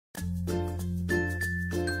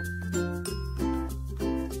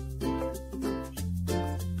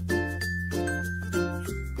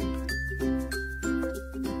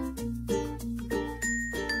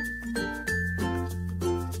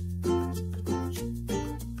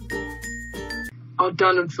Are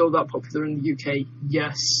Dan and Phil that popular in the UK?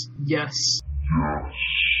 Yes.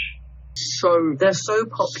 So they're so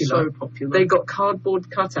popular. So popular. They got cardboard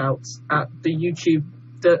cutouts at the YouTube,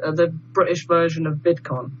 the British version of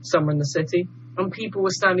VidCon, somewhere in the city, and people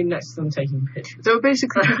were standing next to them taking pictures. There were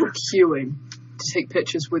basically people queuing to take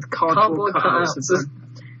pictures with cardboard cutouts of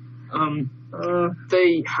them.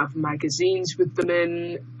 They have magazines with them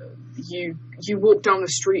in. You walk down the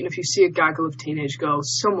street, and if you see a gaggle of teenage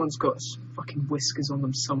girls, someone's got fucking whiskers on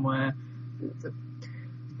them somewhere. The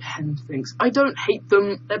pen things. I don't hate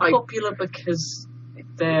them. They're popular because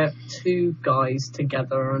they're two guys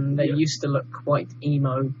together, and they used to look quite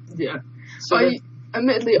emo. Yeah. So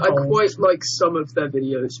admittedly, I quite like some of their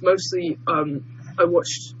videos. Mostly,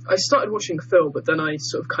 I started watching Phil, but then I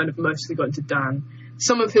sort of kind of mostly got into Dan.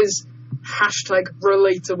 Some of his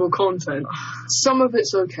 #relatable content, some of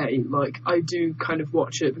it's okay. Like, I do kind of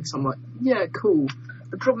watch it because I'm like, yeah, cool.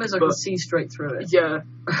 The problem is I can see straight through it. Yeah.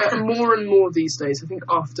 More and more these days. I think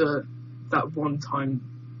after that one time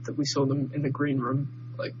that we saw them in the green room,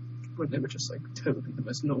 like, when they were just, like, totally the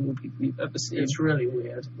most normal people you've ever seen. It's really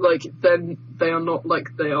weird. Like, then they are not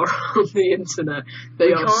like they are on the internet.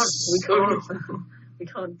 We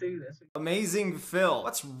can't do this. Amazing Phil.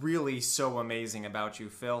 What's really so amazing about you,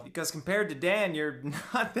 Phil? Because compared to Dan, you're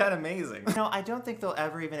not that amazing. No, I don't think they'll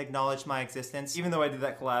ever even acknowledge my existence, even though I did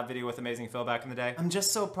that collab video with Amazing Phil back in the day. I'm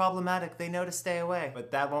just so problematic, they know to stay away. But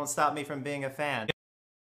that won't stop me from being a fan.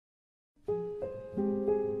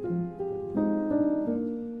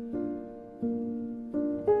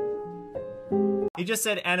 He just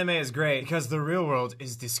said anime is great because the real world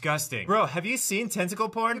is disgusting. Bro, have you seen tentacle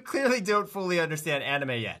porn? You clearly don't fully understand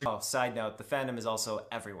anime yet. Oh, side note, the fandom is also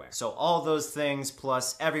everywhere. So all those things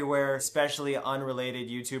plus everywhere, especially unrelated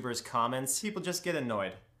YouTubers' comments, people just get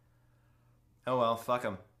annoyed. Oh well, fuck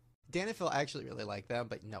them. Dan and Phil, I actually really like them,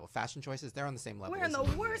 but no, fashion choices, they're on the same level. Wearing the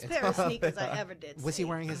worst pair of sneakers I ever did. Was he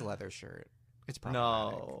wearing his leather shirt? It's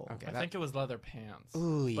no. Okay, I think it was leather pants.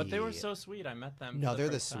 Ooh, but they were so sweet. I met them. No, they're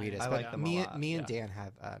the sweetest. I like them a lot. Me and Dan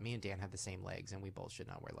have the same legs, and we both should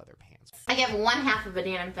not wear leather pants. I give one half of a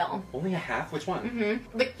Dan and Phil. Only a half? Which one?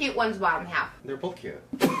 Mm-hmm. The cute one's bottom half. They're both cute.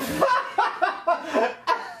 Babe!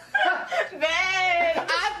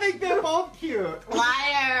 I think they're both cute.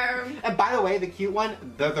 Liar! And by the way, the cute one,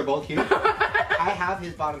 they're both cute. I have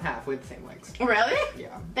his bottom half with the same legs. Really?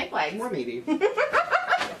 Yeah. Thick legs. More meaty.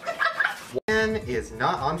 One is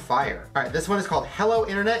not on fire. Alright, this one is called Hello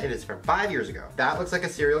Internet. It is from 5 years ago. That looks like a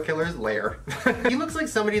serial killer's lair. He looks like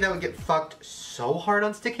somebody that would get fucked so hard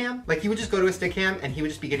on Stickam. Like, he would just go to a Stickam and he would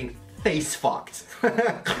just be getting face fucked.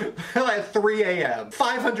 At 3 a.m.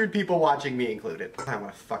 500 people watching, me included. I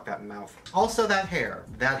want to fuck that mouth. Also that hair.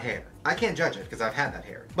 I can't judge it because I've had that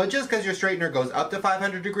hair. But just because your straightener goes up to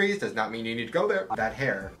 500 degrees does not mean you need to go there. That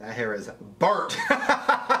hair is burnt.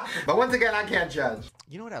 But once again, I can't judge.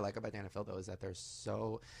 You know what I like about Dan and Phil though is that they're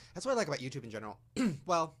so, that's what I like about YouTube in general.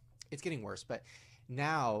 Well, it's getting worse, but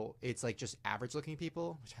now it's like just average looking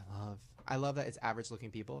people, which I love. I love that it's average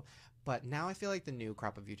looking people, but now I feel like the new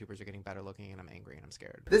crop of YouTubers are getting better looking and I'm angry and I'm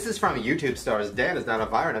scared. This is from YouTube stars Dan is not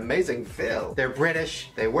on fire and Amazing Phil. They're British,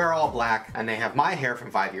 they wear all black, and they have my hair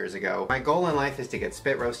from 5 years ago. My goal in life is to get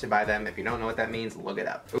spit roasted by them. If you don't know what that means, look it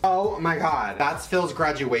up. Oh my god, that's Phil's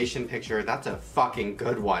graduation picture. That's a fucking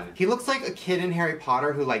good one. He looks like a kid in Harry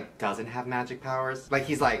Potter who like doesn't have magic powers. Like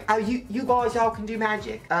he's like, oh you guys all can do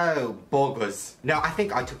magic. Oh, boggers. No, I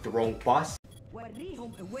think I took the wrong bus.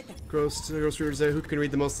 Gross readers there who can read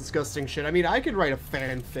the most disgusting shit. I mean, I could write a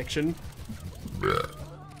fan fiction. I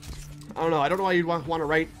don't know why you'd want to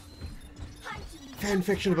write fan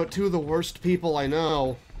fiction about two of the worst people I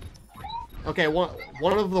know. Okay,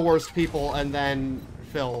 one of the worst people and then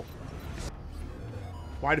Phil.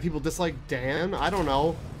 Why do people dislike Dan? I don't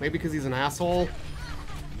know. Maybe because he's an asshole.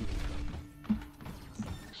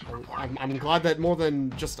 I'm glad that more than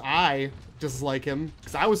just I dislike him,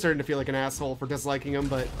 because I was starting to feel like an asshole for disliking him,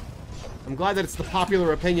 but I'm glad that it's the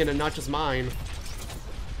popular opinion and not just mine.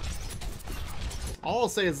 All I'll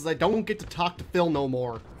say is I don't get to talk to Phil no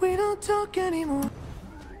more. We don't talk anymore.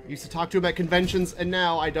 I used to talk to him at conventions, and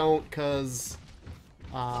now I don't, cause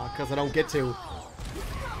I don't get to.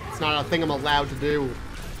 It's not a thing I'm allowed to do.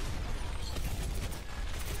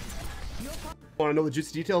 Want to know the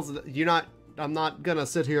juicy details? I'm not gonna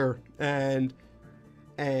sit here and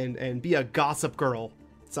be a gossip girl.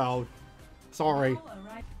 So, sorry.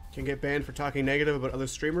 Can get banned for talking negative about other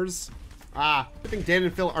streamers. I think Dan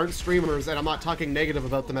and Phil aren't streamers, and I'm not talking negative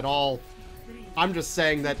about them at all. I'm just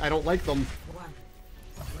saying that I don't like them.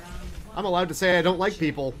 I'm allowed to say I don't like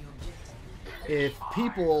people. If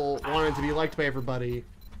people wanted to be liked by everybody,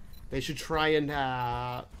 they should try and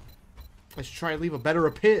I should try to leave a better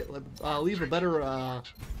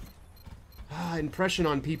impression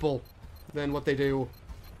on people than what they do.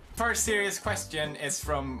 First serious question is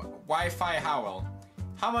from Wi-Fi Howell.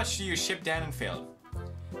 How much do you ship Dan and Phil?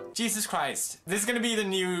 Jesus Christ. This is gonna be the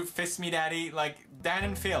new Fist Me Daddy, like Dan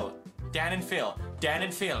and Phil. Dan and Phil. Dan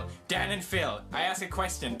and Phil. Dan and Phil. I ask a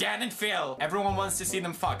question. Dan and Phil. Everyone wants to see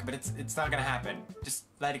them fuck, but it's not gonna happen. Just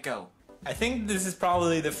let it go. I think this is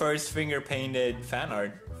probably the first finger-painted fan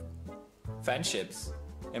art. Fanships.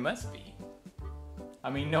 It must be. I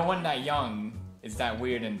mean, no one that young is that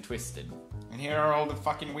weird and twisted. And here are all the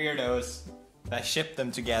fucking weirdos that ship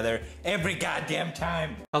them together every goddamn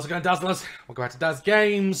time. How's it going, Dazzlers? Welcome back to Daz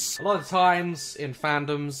Games. A lot of times in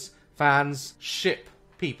fandoms, fans ship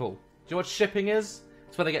people. Do you know what shipping is?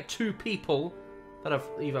 It's where they get two people that are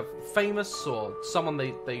either famous or someone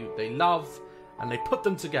they love, and they put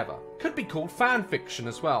them together. Could be called fan fiction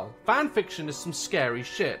as well. Fan fiction is some scary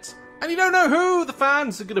shit. And you don't know who the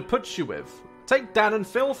fans are going to put you with. Take Dan and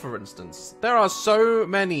Phil, for instance. There are so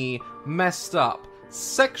many messed up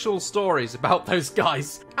sexual stories about those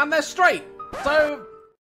guys, and they're straight. So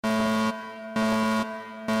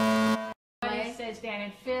It says Dan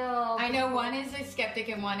and Phil. I know one is a skeptic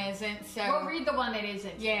and one isn't, so... We'll read the one that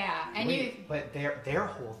isn't. Yeah, and Wait, but their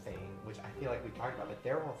whole thing, which I feel like we talked about, but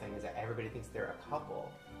their whole thing is that everybody thinks they're a couple.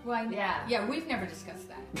 Well, yeah, we've never discussed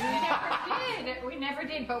that. We never did. We never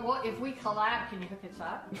did. But if we collab, can you hook us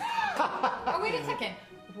up? Oh, wait a second.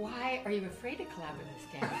 Why are you afraid to collab with us,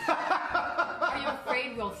 guys? Are you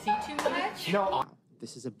afraid we'll see too much? No.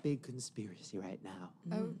 This is a big conspiracy right now.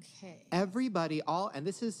 Okay. Everybody, and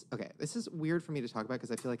this is weird for me to talk about because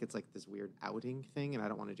I feel like it's like this weird outing thing and I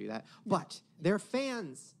don't want to do that. But their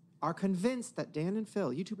fans are convinced that Dan and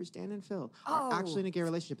Phil, YouTubers Dan and Phil, are actually in a gay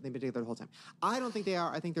relationship and they've been together the whole time. I don't think they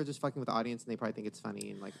are. I think they're just fucking with the audience and they probably think it's funny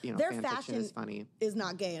and like, you know, their fan fiction is funny. Is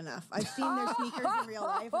not gay enough. I've seen their sneakers in real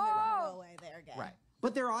life and they're no way they're gay. Right.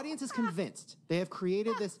 But their audience is convinced. They have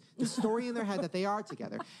created this story in their head that they are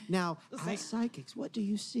together. Now, as psychics, what do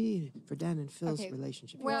you see for Dan and Phil's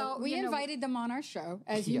relationship? Well, we invited them on our show.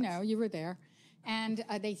 As you know, you were there. And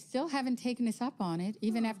they still haven't taken us up on it,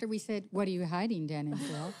 even after we said, what are you hiding, Dan and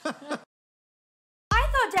Phil? I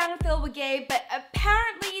thought Dan and Phil were gay, but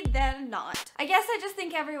apparently they're not. I guess I just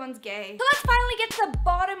think everyone's gay. So let's finally get to the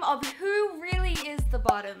bottom of who really is the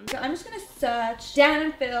bottom. So I'm just gonna search Dan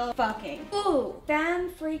and Phil fucking. Ooh, fan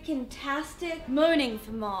freaking tastic, moaning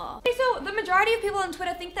for more. Okay, so the majority of people on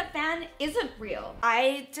Twitter think that fan isn't real.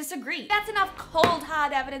 I disagree. That's enough cold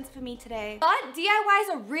hard evidence for me today. But DIYs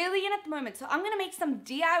are really in at the moment, so I'm gonna make some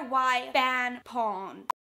DIY fan porn.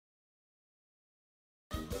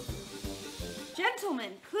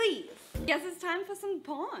 Gentlemen, please. Guess it's time for some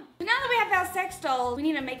porn. But now that we have our sex dolls, we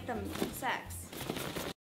need to make them sex.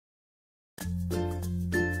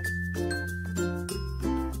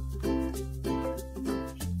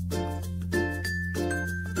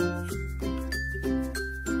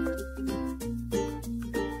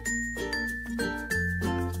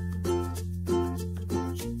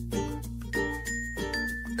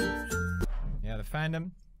 Yeah, the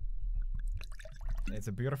fandom, it's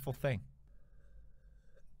a beautiful thing.